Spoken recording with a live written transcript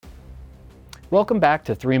Welcome back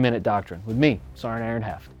to 3-Minute Doctrine with me, Sergeant Aaron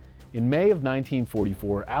Heft. In May of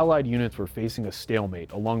 1944, Allied units were facing a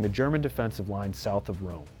stalemate along the German defensive line south of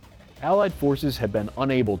Rome. Allied forces had been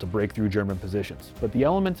unable to break through German positions, but the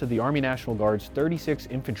elements of the Army National Guard's 36th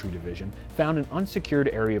Infantry Division found an unsecured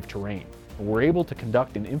area of terrain and were able to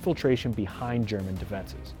conduct an infiltration behind German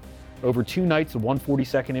defenses. Over 2 nights, the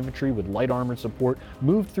 142nd Infantry with light armored support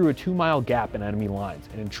moved through a 2-mile gap in enemy lines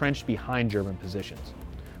and entrenched behind German positions.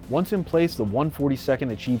 Once in place, the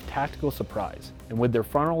 142nd achieved tactical surprise, and with their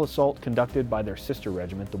frontal assault conducted by their sister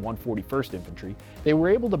regiment, the 141st Infantry, they were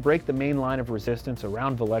able to break the main line of resistance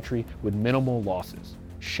around Velletri with minimal losses,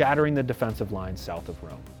 shattering the defensive line south of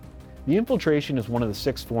Rome. The infiltration is one of the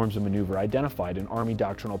 6 forms of maneuver identified in Army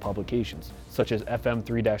doctrinal publications, such as FM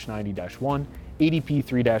 3-90-1, ADP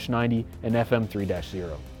 3-90, and FM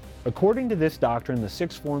 3-0. According to this doctrine, the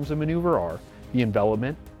 6 forms of maneuver are the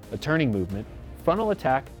envelopment, a turning movement, frontal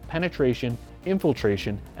attack, penetration,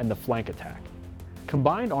 infiltration, and the flank attack.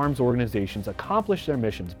 Combined arms organizations accomplish their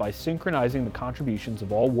missions by synchronizing the contributions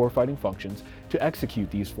of all warfighting functions to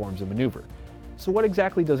execute these forms of maneuver. So what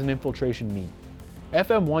exactly does an infiltration mean?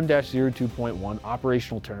 FM 1-02.1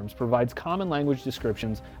 operational terms provides common language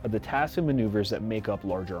descriptions of the tasks and maneuvers that make up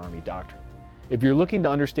larger Army doctrine. If you're looking to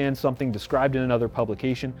understand something described in another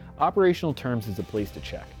publication, operational terms is the place to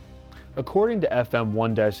check. According to FM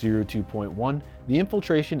 1-02.1, the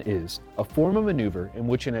infiltration is a form of maneuver in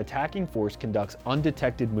which an attacking force conducts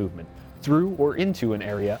undetected movement through or into an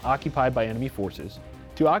area occupied by enemy forces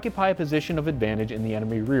to occupy a position of advantage in the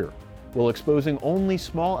enemy rear, while exposing only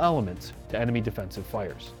small elements to enemy defensive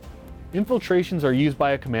fires. Infiltrations are used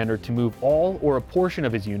by a commander to move all or a portion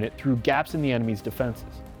of his unit through gaps in the enemy's defenses.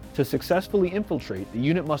 To successfully infiltrate, the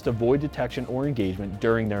unit must avoid detection or engagement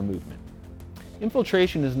during their movement.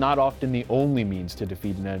 Infiltration is not often the only means to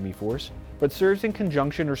defeat an enemy force, but serves in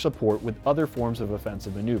conjunction or support with other forms of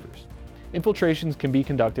offensive maneuvers. Infiltrations can be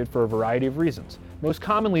conducted for a variety of reasons. Most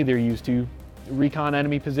commonly, they're used to recon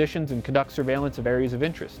enemy positions and conduct surveillance of areas of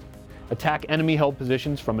interest, attack enemy-held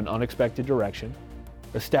positions from an unexpected direction,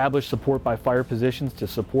 establish support by fire positions to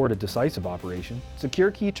support a decisive operation, secure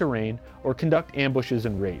key terrain, or conduct ambushes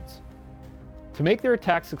and raids. To make their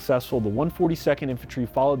attack successful, the 142nd Infantry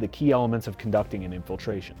followed the key elements of conducting an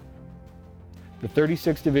infiltration. The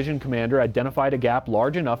 36th Division commander identified a gap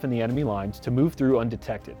large enough in the enemy lines to move through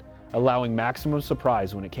undetected, allowing maximum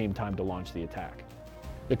surprise when it came time to launch the attack.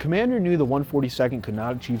 The commander knew the 142nd could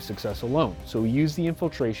not achieve success alone, so he used the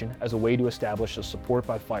infiltration as a way to establish a support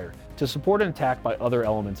by fire to support an attack by other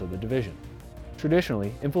elements of the division.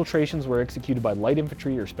 Traditionally, infiltrations were executed by light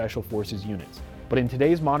infantry or special forces units, but in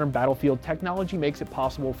today's modern battlefield, technology makes it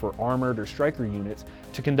possible for armored or striker units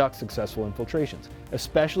to conduct successful infiltrations,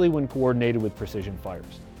 especially when coordinated with precision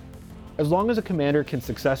fires. As long as a commander can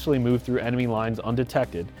successfully move through enemy lines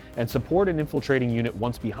undetected and support an infiltrating unit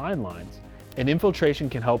once behind lines, an infiltration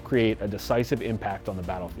can help create a decisive impact on the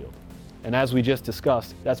battlefield. And as we just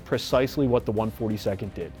discussed, that's precisely what the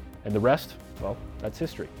 142nd did. And the rest, well, that's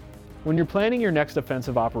history. When you're planning your next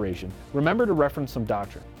offensive operation, remember to reference some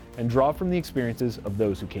doctrine and draw from the experiences of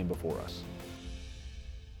those who came before us.